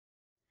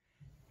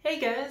Hey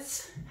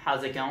guys,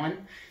 how's it going?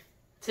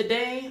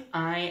 Today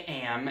I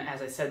am,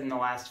 as I said in the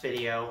last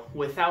video,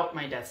 without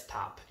my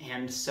desktop,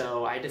 and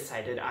so I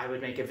decided I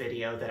would make a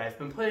video that I've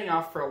been putting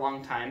off for a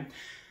long time.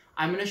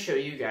 I'm going to show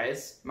you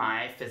guys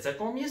my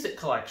physical music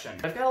collection.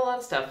 I've got a lot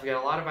of stuff. I've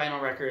got a lot of vinyl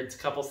records, a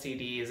couple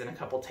CDs, and a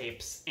couple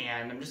tapes,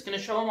 and I'm just going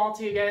to show them all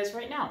to you guys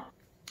right now.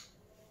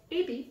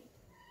 Baby.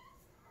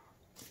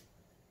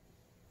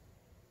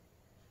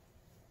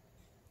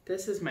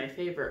 This is my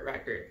favorite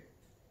record.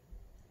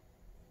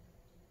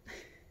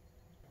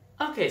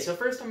 Okay, so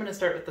first I'm going to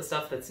start with the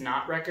stuff that's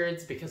not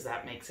records because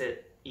that makes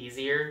it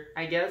easier,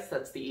 I guess.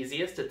 That's the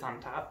easiest, it's on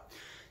top.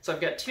 So I've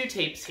got two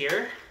tapes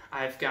here.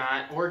 I've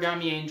got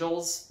Origami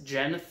Angel's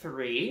Gen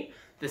 3.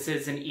 This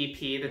is an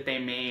EP that they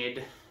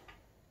made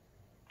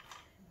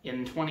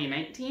in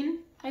 2019,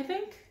 I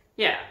think?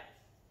 Yeah,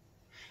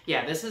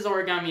 this is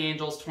Origami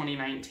Angel's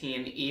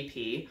 2019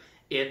 EP.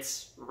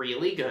 It's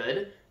really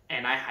good,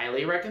 and I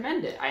highly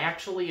recommend it. I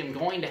actually am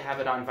going to have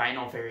it on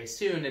vinyl very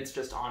soon. It's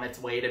just on its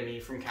way to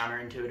me from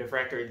Counterintuitive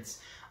Records.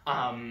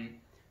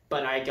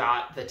 But I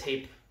got the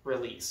tape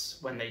release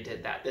when they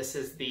did that. This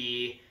is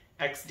the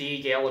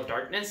XD Gale of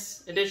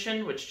Darkness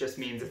edition, which just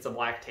means it's a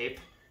black tape.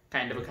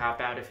 Kind of a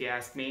cop-out if you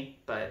ask me,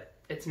 but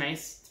it's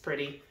nice, it's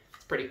pretty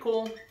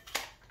cool.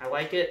 I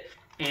like it.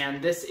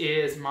 And this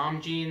is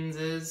Mom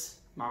Jeans's,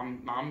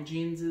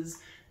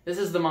 this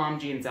is the Mom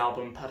Jeans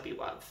album, Puppy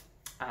Love.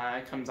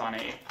 It comes on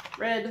a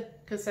red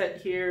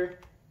cassette here.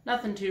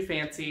 Nothing too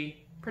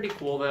fancy. Pretty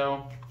cool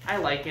though. I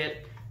like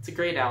it. It's a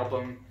great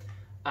album.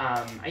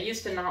 I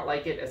used to not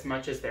like it as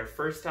much as their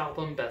first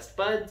album, Best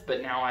Buds,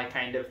 but now I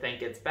kind of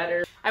think it's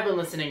better. I've been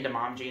listening to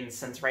Mom Jeans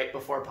since right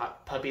before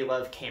Puppy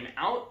Love came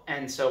out,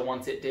 and so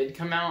once it did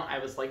come out, I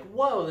was like,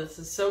 whoa, this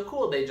is so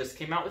cool. They just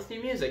came out with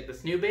new music,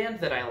 this new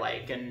band that I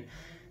like, and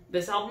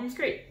this album's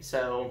great.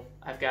 So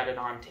I've got it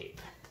on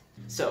tape.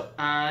 So,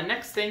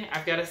 next thing,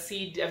 I've got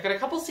a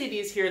couple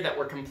CDs here that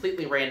were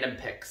completely random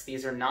picks.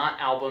 These are not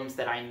albums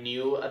that I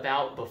knew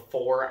about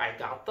before I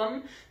got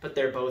them, but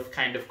they're both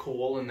kind of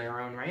cool in their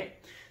own right.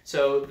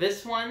 So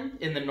this one,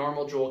 in the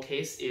normal jewel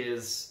case,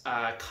 is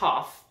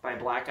Cough by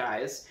Black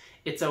Eyes.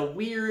 It's a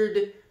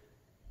weird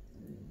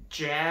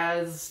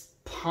jazz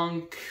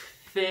punk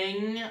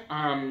thing.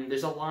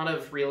 There's a lot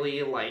of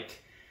really, like,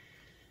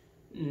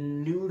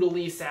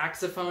 noodly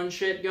saxophone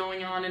shit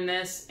going on in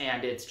this,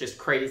 and it's just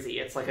crazy.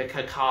 It's like a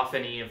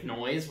cacophony of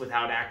noise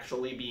without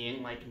actually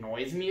being like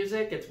noise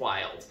music. It's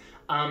wild.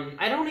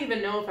 I don't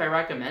even know if I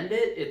recommend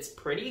it. It's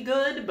pretty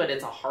good, but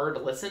it's a hard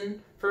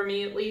listen for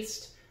me at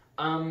least.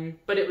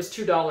 But it was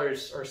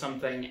 $2 or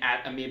something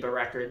at Amoeba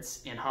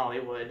Records in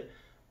Hollywood.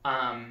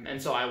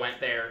 And so I went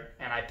there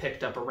and I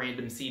picked up a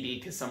random CD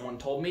because someone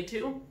told me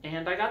to,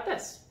 and I got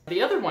this.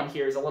 The other one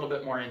here is a little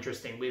bit more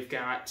interesting. We've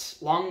got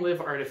Long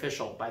Live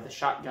Artificial by the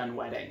Shotgun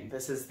Wedding.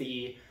 This is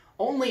the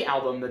only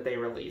album that they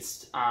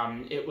released.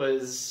 It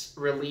was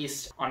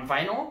released on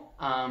vinyl.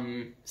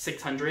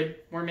 600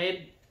 were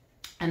made,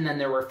 and then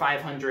there were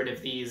 500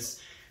 of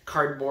these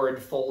cardboard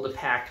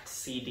fold-packed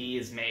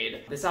CDs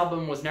made. This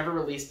album was never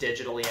released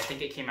digitally. I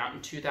think it came out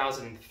in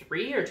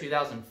 2003 or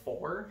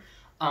 2004.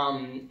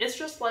 It's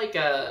just like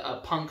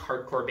a punk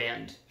hardcore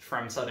band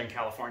from Southern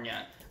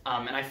California,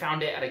 and I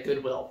found it at a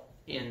Goodwill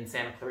in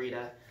Santa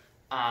Clarita,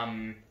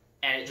 and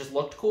it just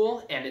looked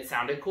cool, and it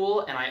sounded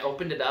cool, and I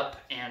opened it up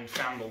and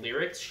found the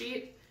lyrics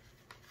sheet,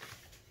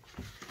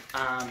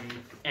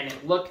 and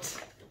it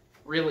looked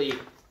really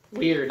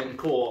weird and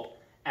cool,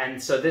 and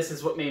so this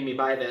is what made me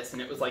buy this,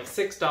 and it was like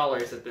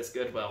 $6 at this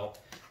Goodwill,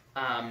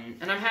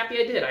 and I'm happy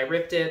I did. I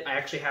ripped it. I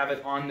actually have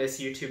it on this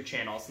YouTube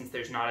channel since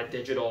there's not a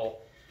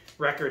digital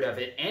record of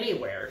it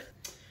anywhere,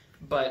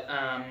 but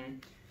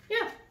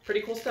yeah,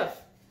 pretty cool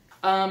stuff.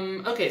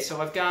 Okay, so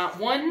I've got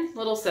one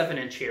little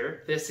 7-inch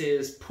here. This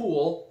is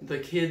Pool, The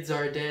Kids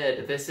Are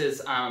Dead. This is,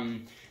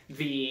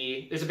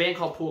 there's a band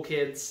called Pool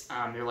Kids.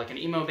 They're like an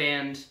emo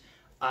band.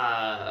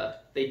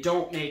 They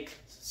don't make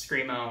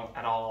screamo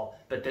at all,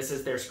 but this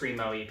is their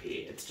screamo EP.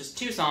 It's just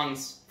 2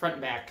 songs, front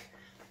and back,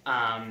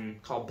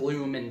 called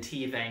Bloom and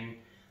Teething.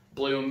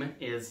 Bloom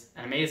is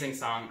an amazing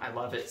song. I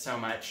love it so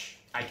much.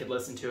 I could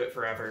listen to it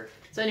forever.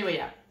 So anyway,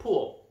 yeah,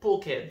 Pool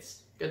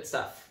Kids, good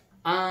stuff.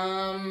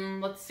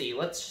 Let's see,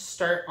 let's just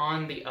start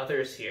on the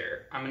others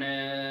here. I'm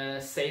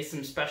gonna say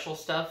some special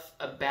stuff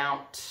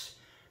about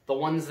the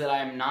ones that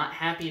I'm not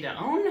happy to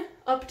own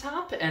up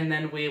top, and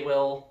then we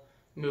will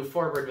move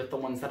forward with the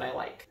ones that I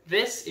like.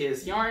 This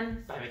is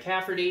Yarn by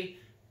Mccafferty.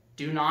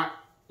 Do not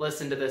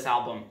listen to this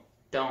album.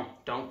 Don't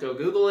go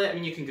Google it. I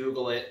mean, you can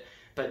Google it,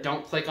 but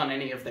don't click on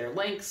any of their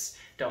links.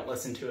 Don't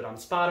listen to it on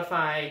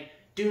Spotify.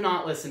 Do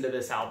not listen to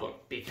this album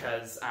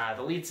because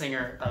the lead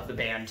singer of the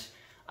band,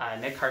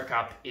 Nick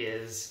Hartkop,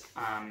 is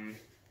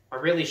a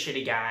really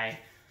shitty guy,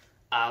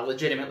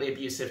 legitimately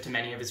abusive to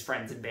many of his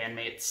friends and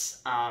bandmates,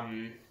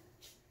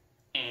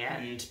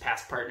 and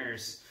past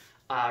partners.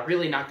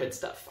 Really not good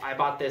stuff. I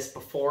bought this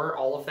before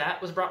all of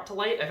that was brought to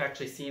light. I've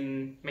actually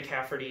seen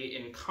Mccafferty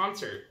in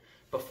concert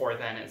before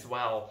then as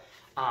well.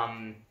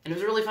 And it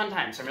was a really fun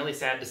time, so I'm really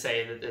sad to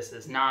say that this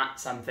is not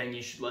something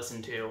you should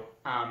listen to.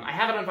 I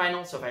have it on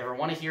vinyl, so if I ever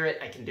want to hear it,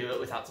 I can do it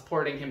without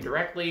supporting him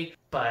directly,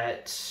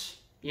 but,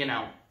 you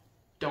know,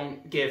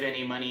 don't give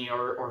any money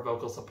or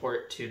vocal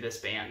support to this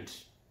band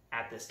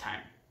at this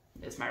time,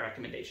 is my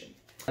recommendation.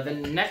 The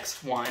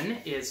next one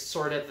is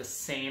sort of the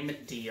same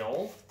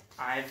deal.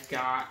 I've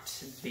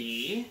got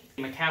the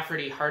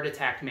Mccafferty Heart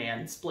Attack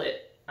Man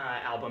Split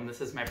album.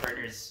 This is my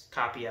partner's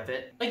copy of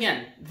it.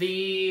 Again,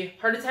 the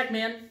Heart Attack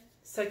Man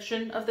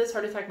section of this,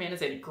 Heart Attack Man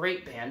is a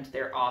great band.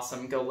 They're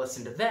awesome. Go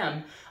listen to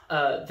them.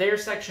 Their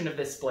section of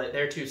this split,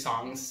 their two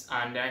songs,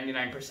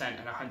 99%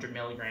 and 100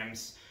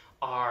 milligrams,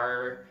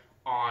 are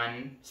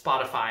on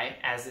Spotify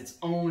as its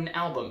own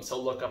album. So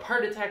look up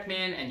Heart Attack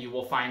Man and you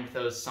will find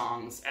those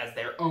songs as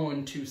their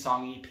own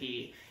 2-song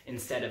EP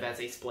instead of as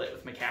a split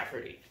with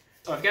Mccafferty.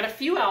 So I've got a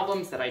few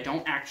albums that I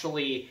don't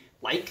actually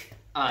like,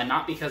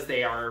 not because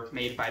they are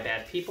made by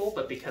bad people,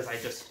 but because I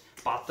just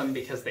bought them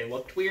because they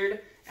looked weird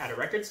at a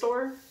record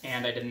store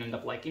and I didn't end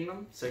up liking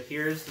them. So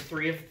here's the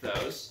 3 of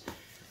those.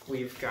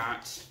 We've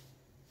got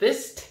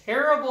this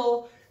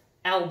terrible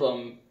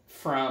album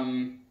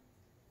from,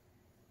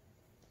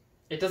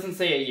 it doesn't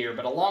say a year,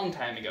 but a long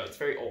time ago. It's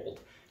very old,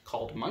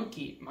 called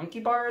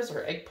Monkeybars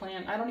or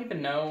Eggplant. I don't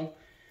even know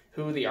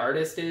who the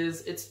artist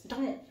is. It's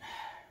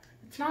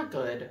not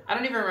good. I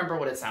don't even remember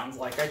what it sounds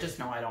like. I just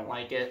know I don't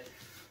like it.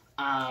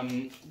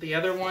 The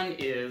other one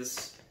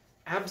is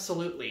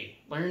Absolutely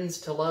Learns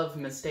to Love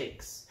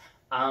Mistakes.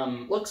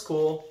 Looks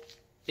cool.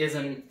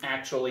 Isn't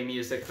actually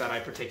music that I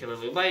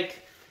particularly like.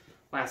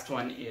 Last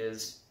one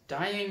is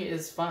Dying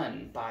is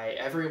Fun by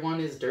Everyone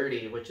is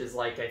Dirty, which is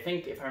like, I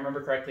think, if I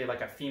remember correctly,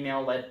 like a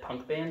female-led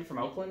punk band from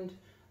Oakland.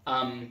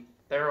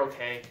 They're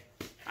okay.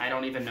 I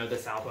don't even know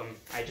this album.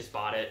 I just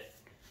bought it.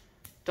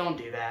 Don't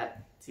do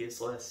that. It's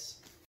useless.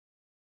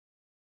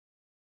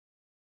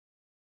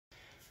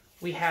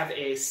 We have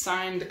a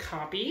signed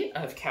copy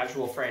of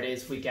Casual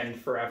Friday's Weekend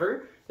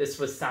Forever. This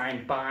was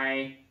signed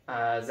by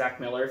Zach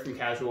Miller from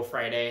Casual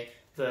Friday,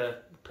 the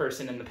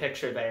person in the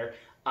picture there,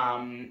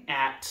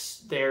 at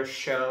their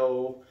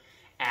show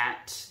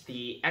at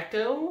the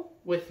Echo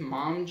with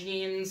Mom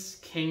Jeans,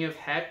 King of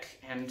Heck,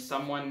 and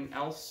someone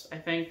else, I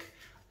think,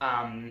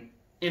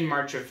 in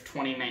March of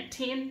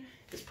 2019.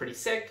 It's pretty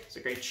sick. It's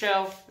a great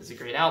show. It's a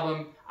great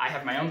album. I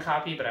have my own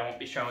copy, but I won't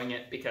be showing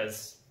it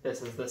because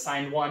this is the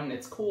signed one.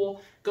 It's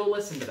cool. Go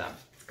listen to them.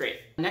 It's great.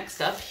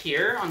 Next up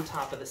here on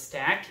top of the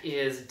stack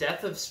is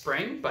Death of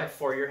Spring by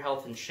For Your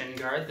Health and Shin.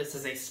 This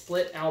is a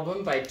split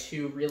album by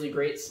 2 really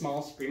great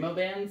small screamo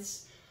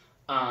bands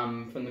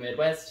from the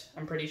Midwest,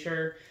 I'm pretty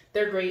sure.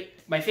 They're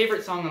great. My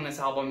favorite song on this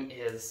album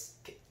is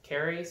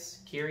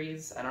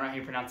Keres, I don't know how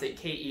you pronounce it,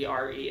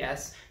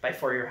 Keres by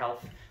For Your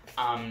Health.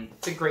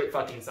 It's a great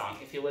fucking song.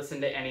 If you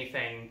listen to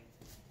anything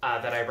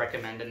that I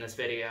recommend in this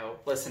video,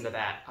 listen to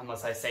that,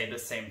 unless I say the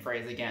same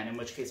phrase again, in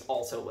which case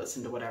also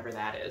listen to whatever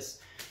that is.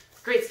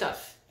 Great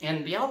stuff.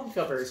 And the album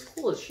cover is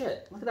cool as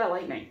shit. Look at that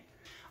lightning.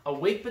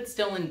 Awake But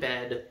Still in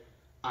Bed.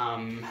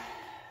 Let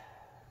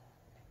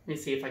me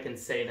see if I can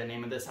say the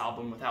name of this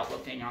album without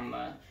looking on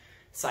the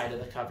side of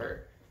the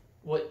cover.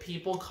 What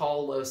people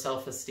call low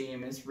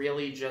self-esteem is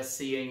really just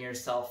seeing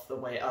yourself the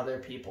way other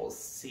people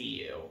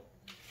see you.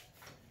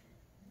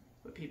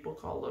 What people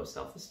call low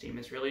self-esteem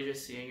is really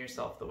just seeing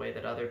yourself the way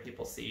that other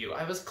people see you.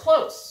 I was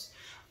close!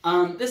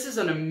 This is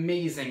an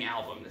amazing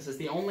album. This is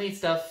the only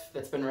stuff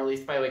that's been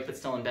released by Awake But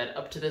Still in Bed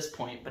up to this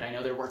point, but I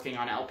know they're working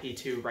on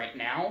LP2 right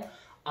now.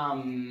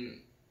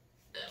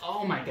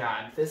 Oh my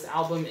god, this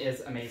album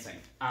is amazing.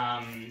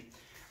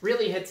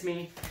 Really hits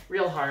me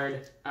real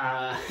hard.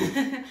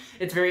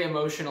 It's very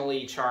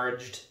emotionally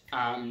charged.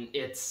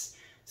 It's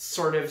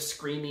sort of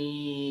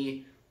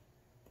screamy,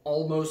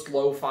 almost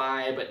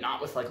lo-fi, but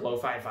not with like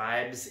lo-fi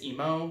vibes,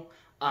 emo,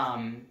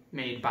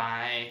 made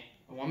by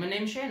a woman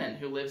named Shannon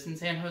who lives in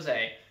San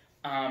Jose.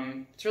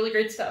 It's really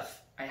great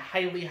stuff. I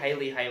highly,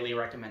 highly, highly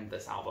recommend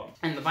this album.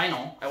 And the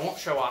vinyl, I won't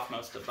show off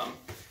most of them,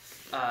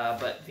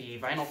 but the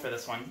vinyl for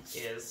this one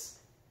is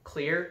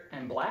clear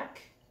and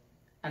black,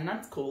 and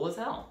that's cool as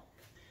hell.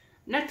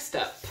 Next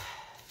up,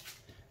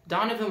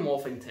 Donovan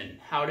Wolfington,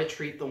 How to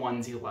Treat the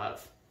Ones You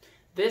Love.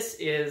 This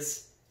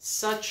is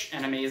such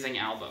an amazing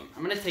album.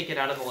 I'm going to take it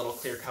out of the little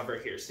clear cover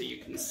here so you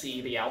can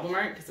see the album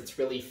art, because it's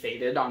really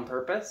faded on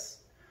purpose.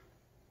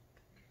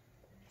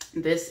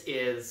 This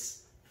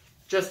is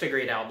just a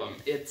great album.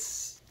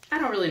 I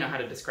don't really know how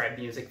to describe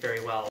music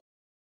very well.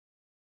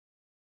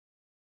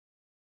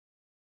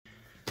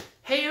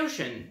 Hey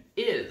Ocean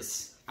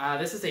is,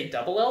 this is a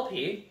double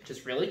LP, which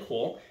is really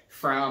cool,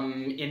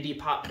 from indie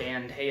pop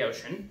band Hey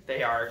Ocean.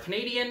 They are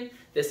Canadian.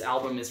 This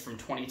album is from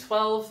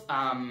 2012.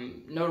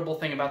 Notable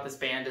thing about this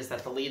band is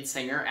that the lead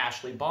singer,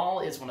 Ashley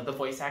Ball, is one of the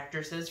voice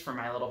actresses for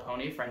My Little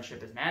Pony,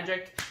 Friendship is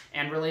Magic,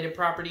 and related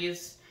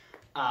properties,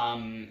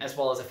 as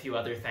well as a few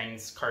other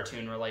things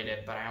cartoon related,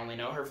 but I only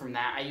know her from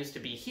that. I used to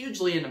be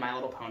hugely into My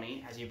Little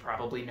Pony, as you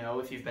probably know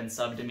if you've been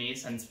subbed to me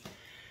since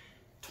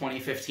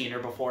 2015 or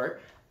before.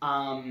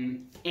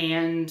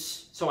 And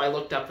so I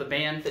looked up the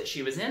band that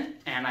she was in,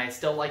 and I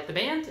still like the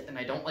band, and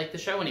I don't like the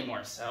show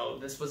anymore, so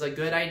this was a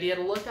good idea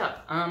to look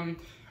up.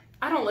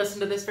 I don't listen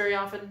to this very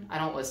often. I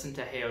don't listen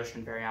to Hey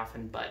Ocean very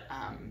often, but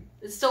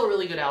it's still a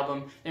really good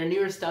album. Their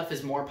newer stuff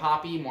is more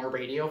poppy, more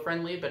radio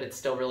friendly, but it's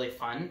still really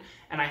fun,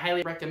 and I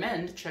highly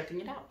recommend checking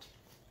it out.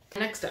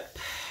 Next up,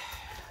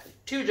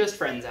 2 Just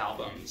Friends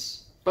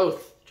albums.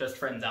 Both Just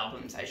Friends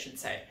albums, I should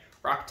say.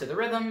 Rock to the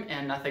Rhythm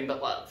and Nothing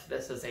But Love.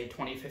 This is a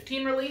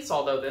 2015 release,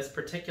 although this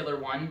particular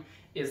one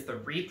is the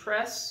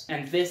repress,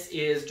 and this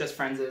is Just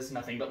Friends'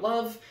 Nothing But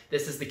Love.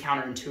 This is the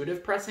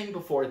Counterintuitive pressing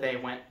before they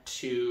went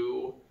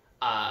to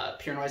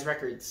Pure Noise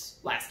Records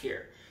last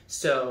year.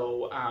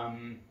 So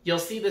you'll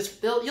see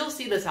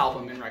this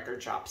album in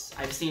record shops.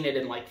 I've seen it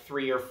in like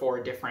 3 or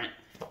 4 different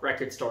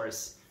record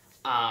stores.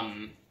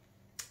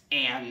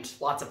 And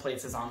lots of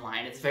places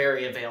online. It's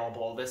very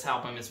available. This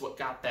album is what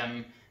got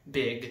them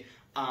big.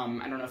 I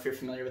don't know if you're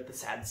familiar with the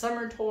Sad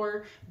Summer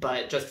Tour,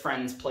 but Just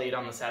Friends played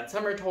on the Sad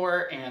Summer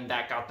Tour, and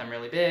that got them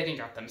really big and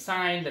got them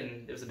signed,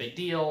 and it was a big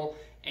deal.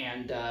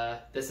 And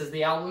this is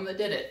the album that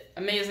did it.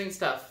 Amazing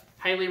stuff.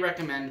 Highly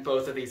recommend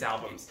both of these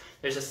albums.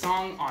 There's a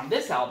song on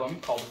this album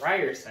called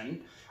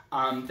Ryerson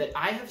that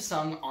I have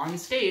sung on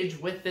stage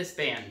with this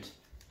band,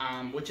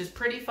 which is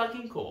pretty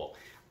fucking cool.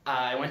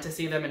 I went to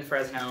see them in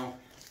Fresno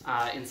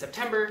in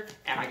September,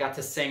 and I got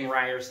to sing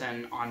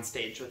Ryerson on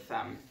stage with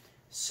them.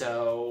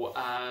 So,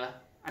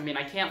 I mean,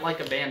 I can't like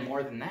a band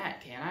more than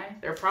that, can I?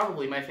 They're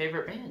probably my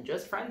favorite band.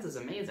 Just Friends is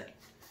amazing.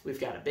 We've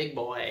got a big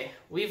boy.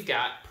 We've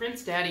got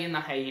Prince Daddy and the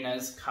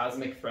Hyenas,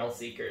 Cosmic Thrill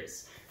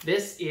Seekers.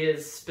 This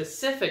is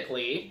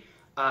specifically,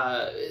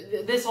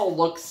 this all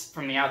looks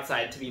from the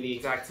outside to be the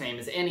exact same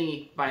as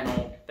any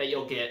vinyl that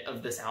you'll get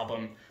of this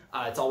album.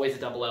 It's always a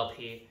double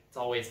LP. It's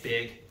always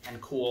big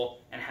and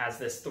cool and has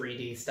this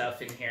 3D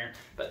stuff in here.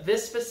 But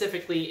this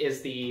specifically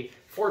is the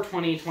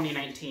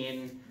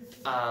 4/20/2019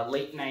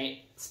 late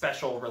night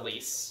special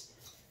release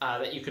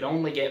that you could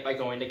only get by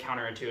going to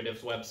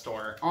Counterintuitive's web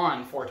store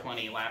on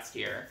 4/20 last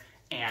year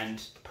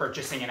and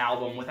purchasing an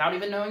album without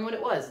even knowing what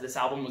it was. This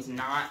album was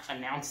not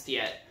announced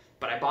yet,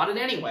 but I bought it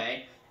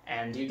anyway,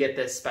 and you get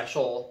this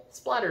special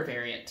splatter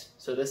variant.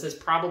 So this is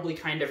probably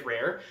kind of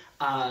rare.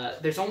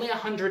 There's only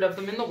 100 of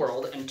them in the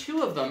world, and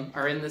 2 of them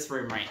are in this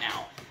room right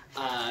now,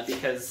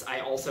 because I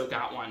also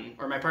got one,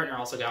 or my partner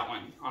also got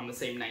one on the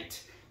same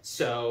night.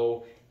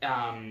 So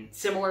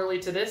similarly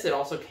to this, it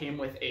also came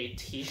with a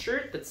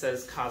t-shirt that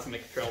says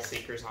Cosmic Thrill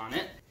Seekers on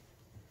it.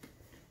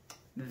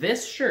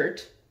 This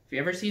shirt, if you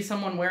ever see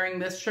someone wearing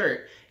this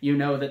shirt, you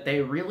know that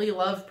they really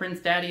love Prince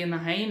Daddy and the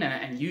Hyena,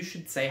 and you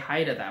should say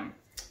hi to them.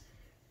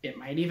 It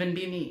might even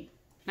be me.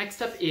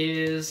 Next up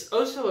is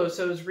Oso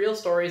Oso's Real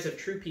Stories of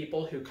True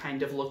People Who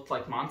Kind of Looked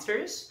Like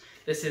Monsters.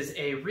 This is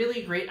a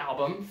really great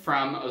album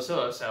from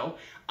Oso Oso.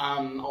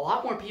 A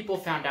lot more people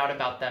found out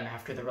about them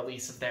after the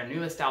release of their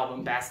newest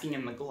album, Basking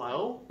in the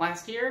Glow,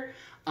 last year.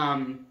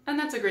 And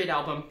that's a great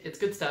album. It's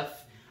good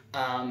stuff.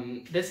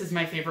 This is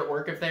my favorite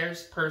work of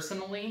theirs,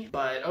 personally.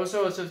 But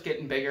Oso Oso's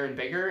getting bigger and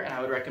bigger, and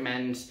I would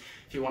recommend,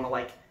 if you want to,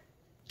 like,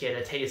 get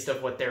a taste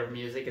of what their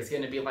music is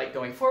going to be like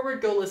going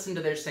forward, go listen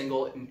to their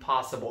single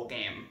Impossible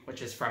Game,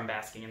 which is from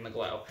Basking in the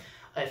Glow.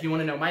 If you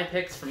want to know my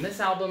picks from this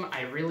album,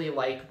 I really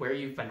like Where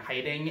You've Been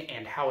Hiding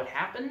and How It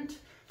Happened.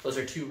 Those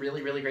are 2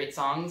 really, really great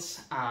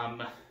songs,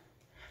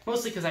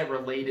 mostly because I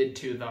related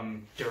to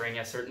them during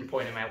a certain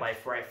point in my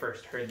life where I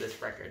first heard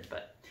this record,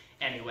 but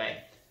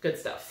anyway, good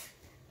stuff.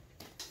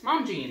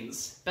 Mom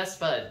Jeans, Best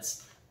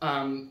Buds.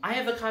 I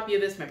have a copy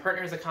of this, my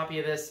partner has a copy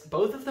of this.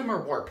 Both of them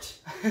are warped.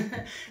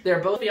 They're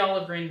both the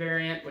olive green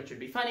variant, which would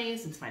be funny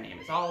since my name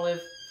is Olive.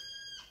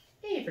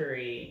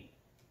 Avery,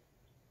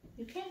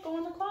 you can't go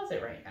in the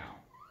closet right now.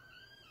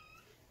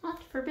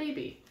 Not for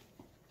baby.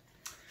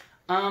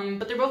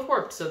 But they're both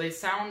warped, so they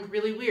sound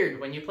really weird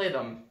when you play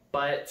them.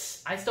 But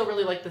I still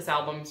really like this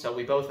album, so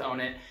we both own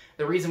it.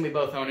 The reason we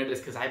both own it is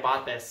because I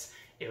bought this.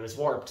 It was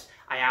warped.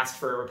 I asked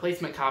for a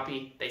replacement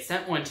copy, they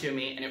sent one to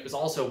me, and it was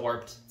also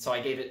warped, so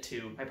I gave it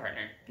to my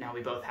partner. Now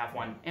we both have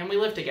one, and we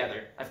live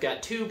together. I've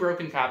got 2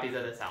 broken copies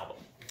of this album.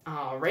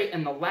 Alright,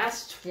 and the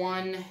last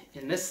one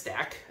in this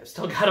stack, I've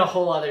still got a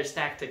whole other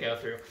stack to go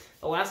through.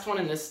 The last one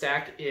in this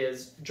stack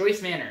is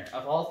Joyce Manor,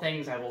 Of All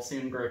Things I Will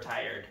Soon Grow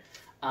Tired.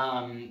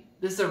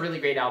 This is a really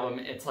great album.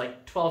 It's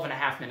like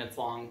 12.5 minutes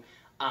long.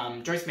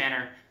 Joyce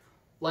Manor,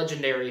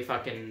 legendary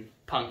fucking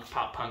punk,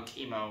 pop punk,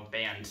 emo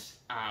band.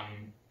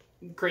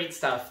 Great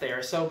stuff. They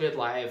are so good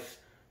live.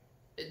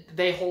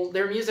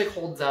 Their music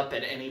holds up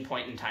at any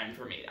point in time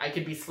for me. I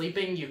could be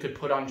sleeping, you could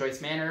put on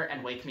Joyce Manor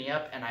and wake me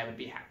up, and I would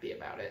be happy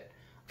about it.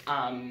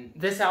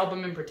 This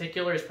album in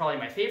particular is probably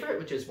my favorite,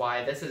 which is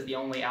why this is the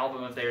only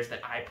album of theirs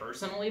that I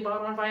personally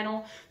bought on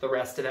vinyl. The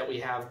rest that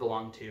we have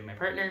belong to my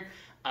partner.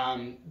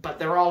 But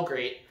they're all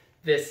great.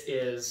 This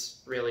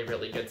is really,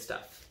 really good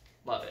stuff.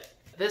 Love it.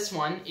 This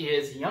one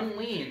is Young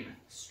Lean,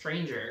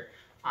 Stranger.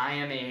 I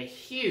am a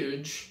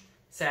huge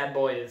Sad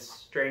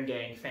Boys Drain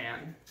Gang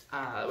fan,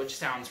 which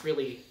sounds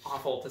really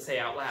awful to say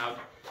out loud.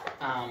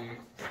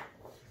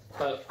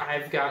 But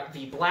I've got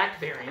the black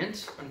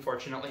variant,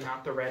 unfortunately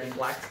not the red and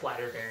black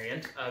splatter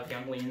variant, of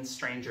Young Lean's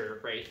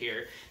Stranger right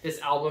here. This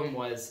album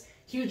was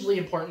hugely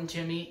important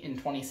to me in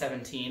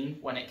 2017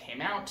 when it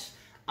came out.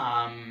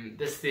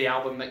 This is the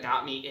album that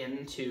got me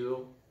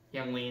into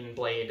Young Lean,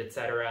 Blade,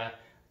 etc.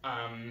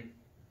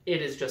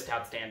 It is just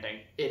outstanding.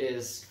 It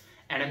is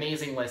an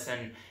amazing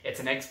listen. It's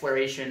an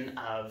exploration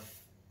of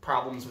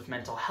problems with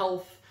mental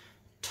health,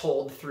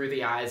 told through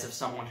the eyes of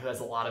someone who has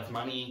a lot of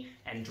money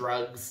and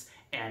drugs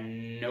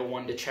and no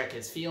one to check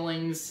his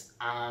feelings.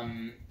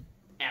 And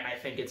I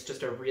think it's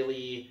just a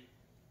really,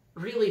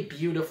 really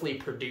beautifully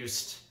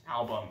produced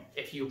album.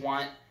 If you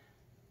want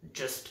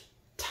just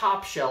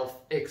top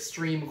shelf,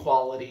 extreme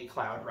quality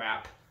cloud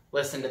rap,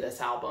 listen to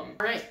this album.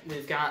 All right,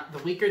 we've got The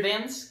Weaker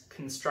Thans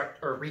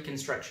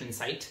Reconstruction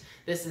Site.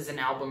 This is an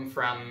album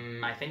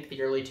from, I think,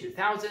 the early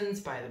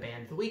 2000s by the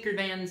band The Weaker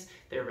Thans.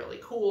 They're really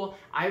cool.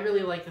 I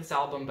really like this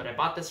album, but I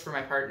bought this for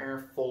my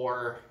partner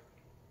for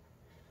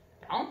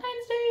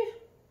Valentine's Day?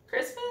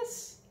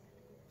 Christmas?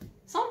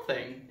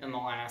 Something in the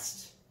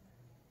last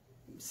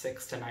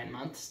 6 to 9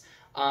 months.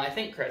 I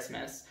think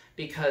Christmas,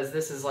 because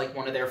this is like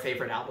one of their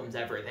favorite albums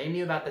ever. They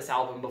knew about this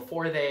album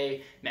before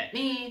they met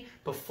me,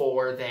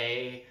 before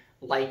they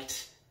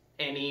liked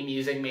any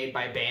music made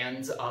by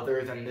bands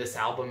other than this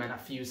album and a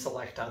few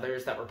select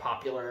others that were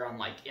popular on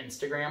like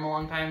Instagram a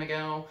long time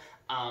ago.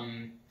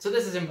 So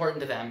this is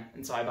important to them,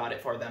 and so I bought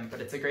it for them,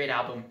 but it's a great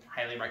album,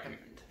 highly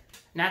recommend.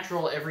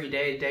 Natural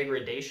Everyday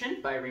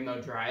Degradation by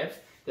Remo Drive.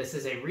 This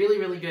is a really,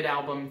 really good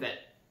album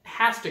that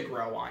has to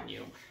grow on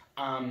you.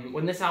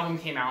 When this album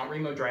came out,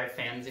 Remo Drive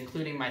fans,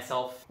 including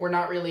myself, were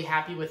not really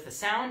happy with the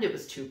sound. It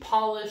was too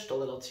polished, a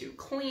little too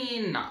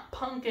clean, not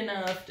punk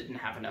enough, didn't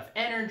have enough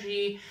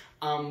energy.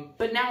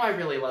 But now I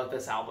really love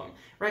this album.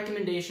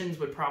 Recommendations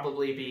would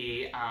probably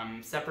be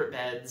Separate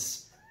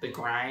Beds, The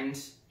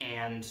Grind,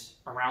 and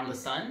Around the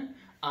Sun.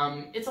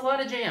 It's a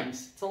lot of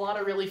jams. It's a lot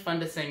of really fun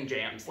to sing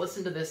jams.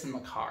 Listen to this in the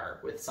car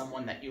with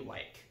someone that you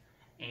like.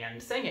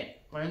 And sing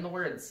it. Learn the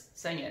words.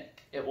 Sing it.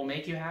 It will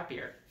make you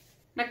happier.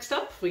 Next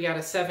up, we got a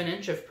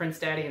 7-inch of Prince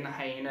Daddy and the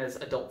Hyenas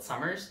Adult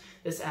Summers.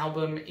 This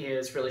album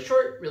is really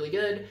short, really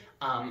good.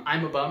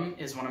 I'm a Bum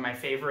is one of my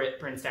favorite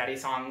Prince Daddy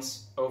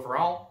songs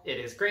overall. It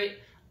is great.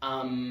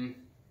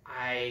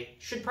 I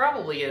should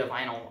probably get a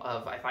vinyl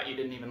of I Thought You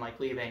Didn't Even Like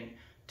Leaving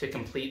to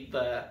complete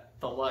the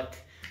look,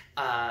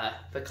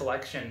 the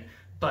collection.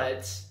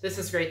 But this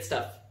is great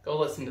stuff. Go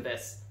listen to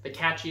this. The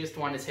catchiest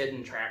one is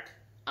Hidden Track,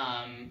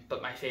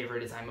 but my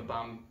favorite is I'm a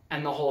Bum,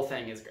 and the whole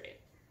thing is great.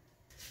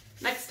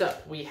 Next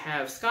up, we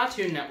have Ska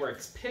Tune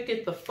Network's Pick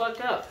It the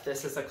Fuck Up.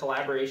 This is a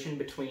collaboration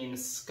between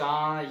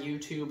ska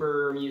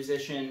YouTuber,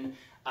 musician,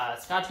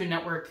 Ska Tune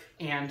Network,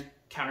 and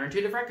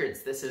Counterintuitive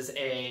Records. This is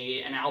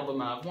an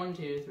album of 1,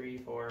 2, 3,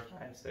 4,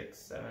 5, 6,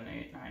 7,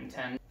 8,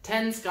 9,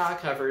 10 ska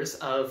covers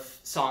of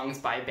songs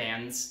by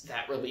bands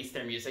that release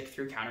their music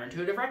through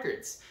Counterintuitive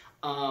Records.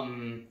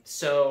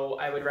 So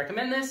I would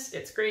recommend this.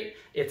 It's great.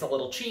 It's a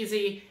little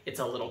cheesy. It's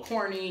a little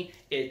corny.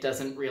 It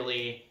doesn't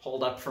really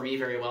hold up for me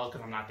very well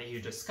because I'm not the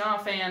hugest ska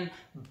fan.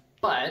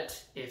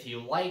 But if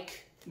you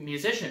like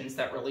musicians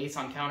that release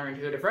on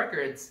Counterintuitive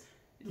Records,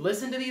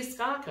 listen to these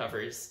ska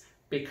covers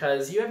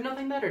because you have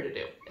nothing better to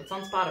do. It's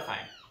on Spotify.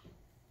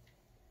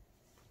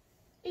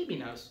 Abby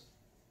knows.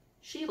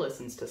 She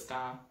listens to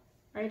ska.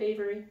 Right,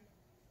 Avery?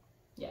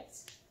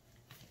 Yes.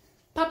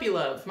 Puppy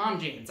Love, Mom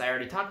Jeans. I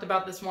already talked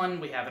about this one.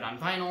 We have it on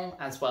vinyl,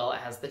 as well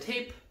as the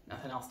tape.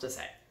 Nothing else to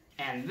say.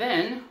 And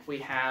then we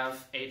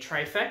have a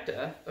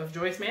trifecta of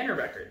Joyce Manor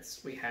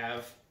records. We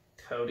have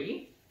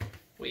Cody,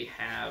 we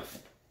have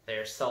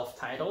their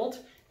self-titled,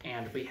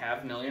 and we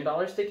have $1 Million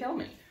to Kill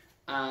Me.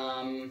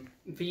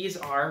 These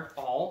are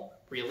all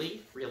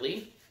really,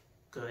 really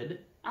good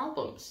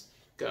albums.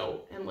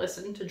 Go and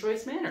listen to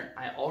Joyce Manor.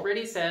 I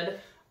already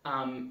said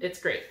it's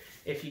great.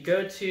 If you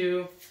go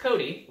to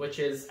Cody, which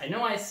is, I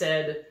know I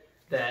said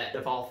that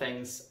Of All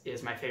Things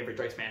is my favorite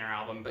Joyce Manor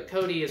album, but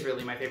Cody is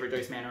really my favorite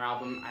Joyce Manor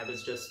album. I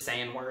was just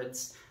saying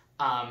words.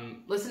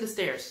 Listen to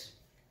Stairs.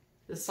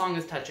 This song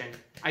is touching.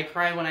 I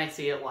cry when I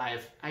see it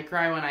live. I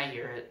cry when I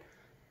hear it.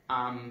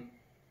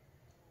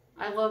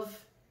 I love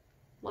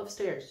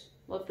Stairs.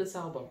 Love this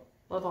album.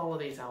 Love all of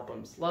these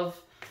albums.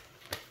 Love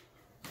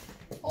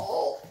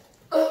all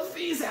of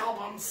these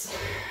albums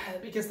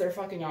because they're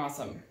fucking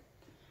awesome.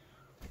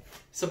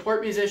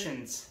 Support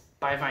musicians.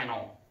 Buy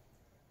vinyl.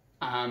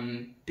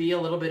 Be a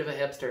little bit of a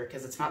hipster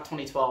because it's not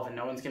 2012 and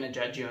no one's going to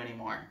judge you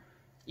anymore.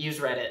 Use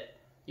Reddit.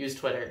 Use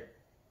Twitter.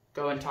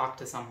 Go and talk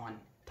to someone.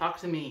 Talk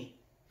to me.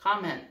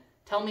 Comment.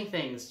 Tell me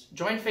things.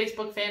 Join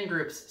Facebook fan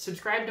groups.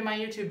 Subscribe to my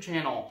YouTube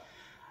channel.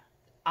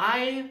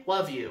 I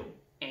love you,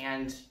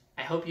 and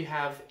I hope you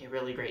have a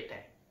really great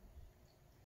day.